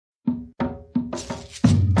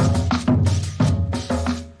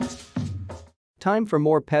Time for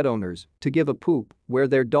more pet owners to give a poop where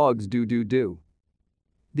their dogs do.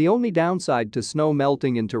 The only downside to snow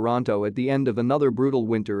melting in Toronto at the end of another brutal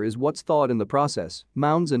winter is what's thawed in the process,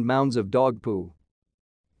 mounds and mounds of dog poo.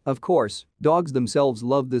 Of course, dogs themselves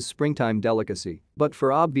love this springtime delicacy, but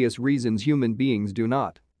for obvious reasons human beings do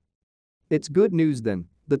not. It's good news then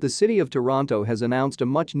that the City of Toronto has announced a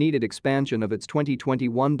much-needed expansion of its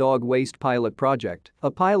 2021 dog waste pilot project, a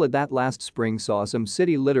pilot that last spring saw some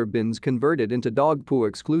city litter bins converted into dog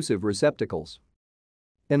poo-exclusive receptacles.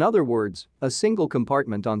 In other words, a single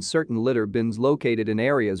compartment on certain litter bins located in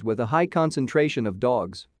areas with a high concentration of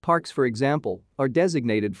dogs, parks for example, are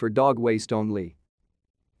designated for dog waste only.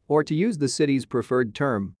 Or to use the city's preferred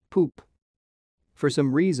term, poop. For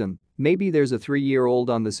some reason, maybe there's a 3-year-old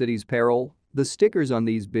on the city's payroll, the stickers on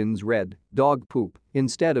these bins read, dog poop,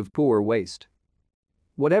 instead of poo or waste.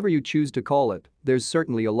 Whatever you choose to call it, there's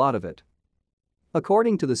certainly a lot of it.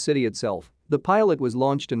 According to the city itself, the pilot was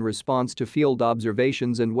launched in response to field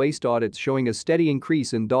observations and waste audits showing a steady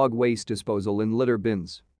increase in dog waste disposal in litter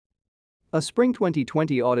bins. A spring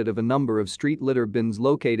 2020 audit of a number of street litter bins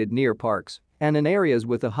located near parks and in areas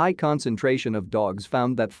with a high concentration of dogs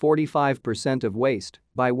found that 45% of waste,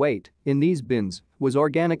 by weight, in these bins was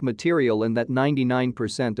organic material and that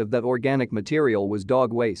 99% of that organic material was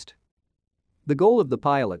dog waste. The goal of the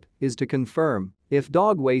pilot is to confirm if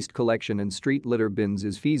dog waste collection in street litter bins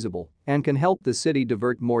is feasible and can help the city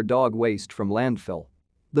divert more dog waste from landfill.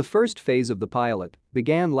 The first phase of the pilot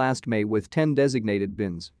began last May with 10 designated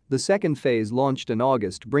bins. The second phase launched in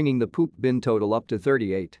August, bringing the poop bin total up to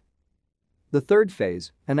 38. The third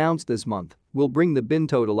phase, announced this month, will bring the bin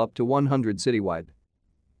total up to 100 citywide.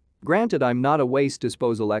 Granted, I'm not a waste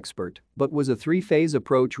disposal expert, but was a 3-phase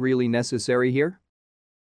approach really necessary here?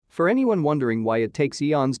 For anyone wondering why it takes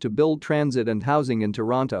eons to build transit and housing in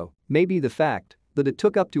Toronto, maybe the fact that it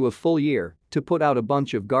took up to a full year to put out a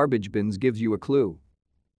bunch of garbage bins gives you a clue.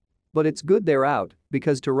 But it's good they're out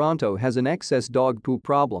because Toronto has an excess dog poo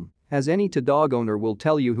problem, as any dog owner will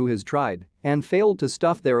tell you who has tried and failed to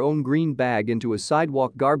stuff their own green bag into a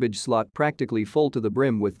sidewalk garbage slot practically full to the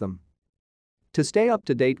brim with them. To stay up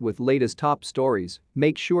to date with latest top stories,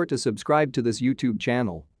 make sure to subscribe to this YouTube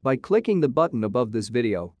channel by clicking the button above this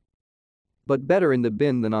video. But better in the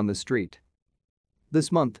bin than on the street. This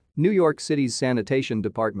month, New York City's sanitation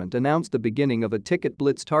department announced the beginning of a ticket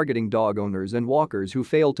blitz targeting dog owners and walkers who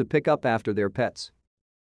fail to pick up after their pets.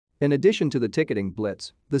 In addition to the ticketing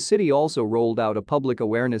blitz, the city also rolled out a public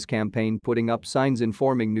awareness campaign putting up signs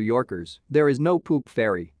informing New Yorkers there is no poop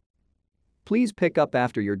fairy. Please pick up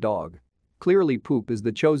after your dog. Clearly, poop is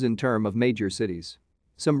the chosen term of major cities.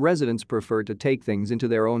 Some residents prefer to take things into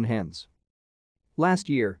their own hands. Last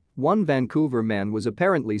year, one Vancouver man was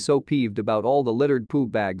apparently so peeved about all the littered poo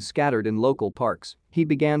bags scattered in local parks, he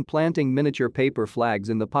began planting miniature paper flags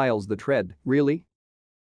in the piles that read, "Really?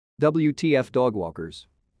 WTF dog walkers."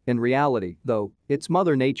 In reality, though, it's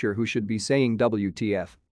Mother Nature who should be saying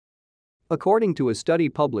WTF. According to a study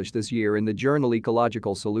published this year in the journal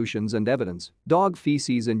Ecological Solutions and Evidence, dog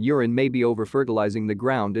feces and urine may be over-fertilizing the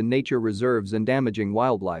ground in nature reserves and damaging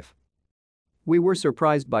wildlife. We were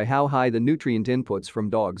surprised by how high the nutrient inputs from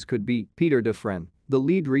dogs could be, Peter Dufresne, the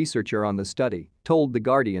lead researcher on the study, told The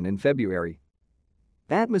Guardian in February.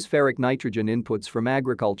 Atmospheric nitrogen inputs from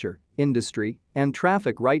agriculture, industry, and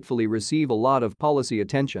traffic rightfully receive a lot of policy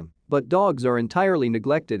attention, but dogs are entirely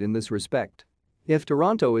neglected in this respect. If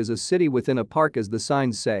Toronto is a city within a park as the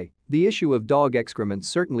signs say, the issue of dog excrement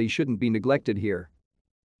certainly shouldn't be neglected here.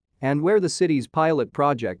 And where the city's pilot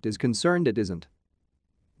project is concerned, it isn't.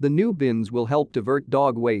 The new bins will help divert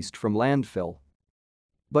dog waste from landfill.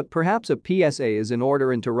 But perhaps a PSA is in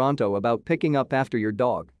order in Toronto about picking up after your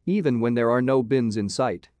dog, even when there are no bins in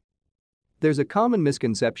sight. There's a common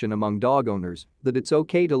misconception among dog owners that it's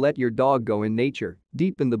okay to let your dog go in nature,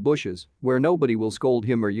 deep in the bushes, where nobody will scold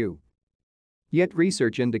him or you. Yet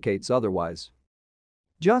research indicates otherwise.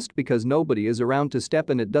 Just because nobody is around to step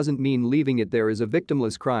in it doesn't mean leaving it there is a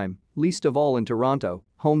victimless crime, least of all in Toronto,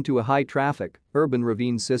 home to a high-traffic, urban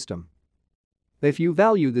ravine system. If you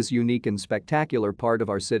value this unique and spectacular part of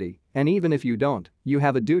our city, and even if you don't, you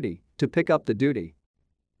have a duty to pick up the duty.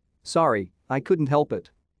 Sorry, I couldn't help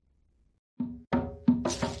it.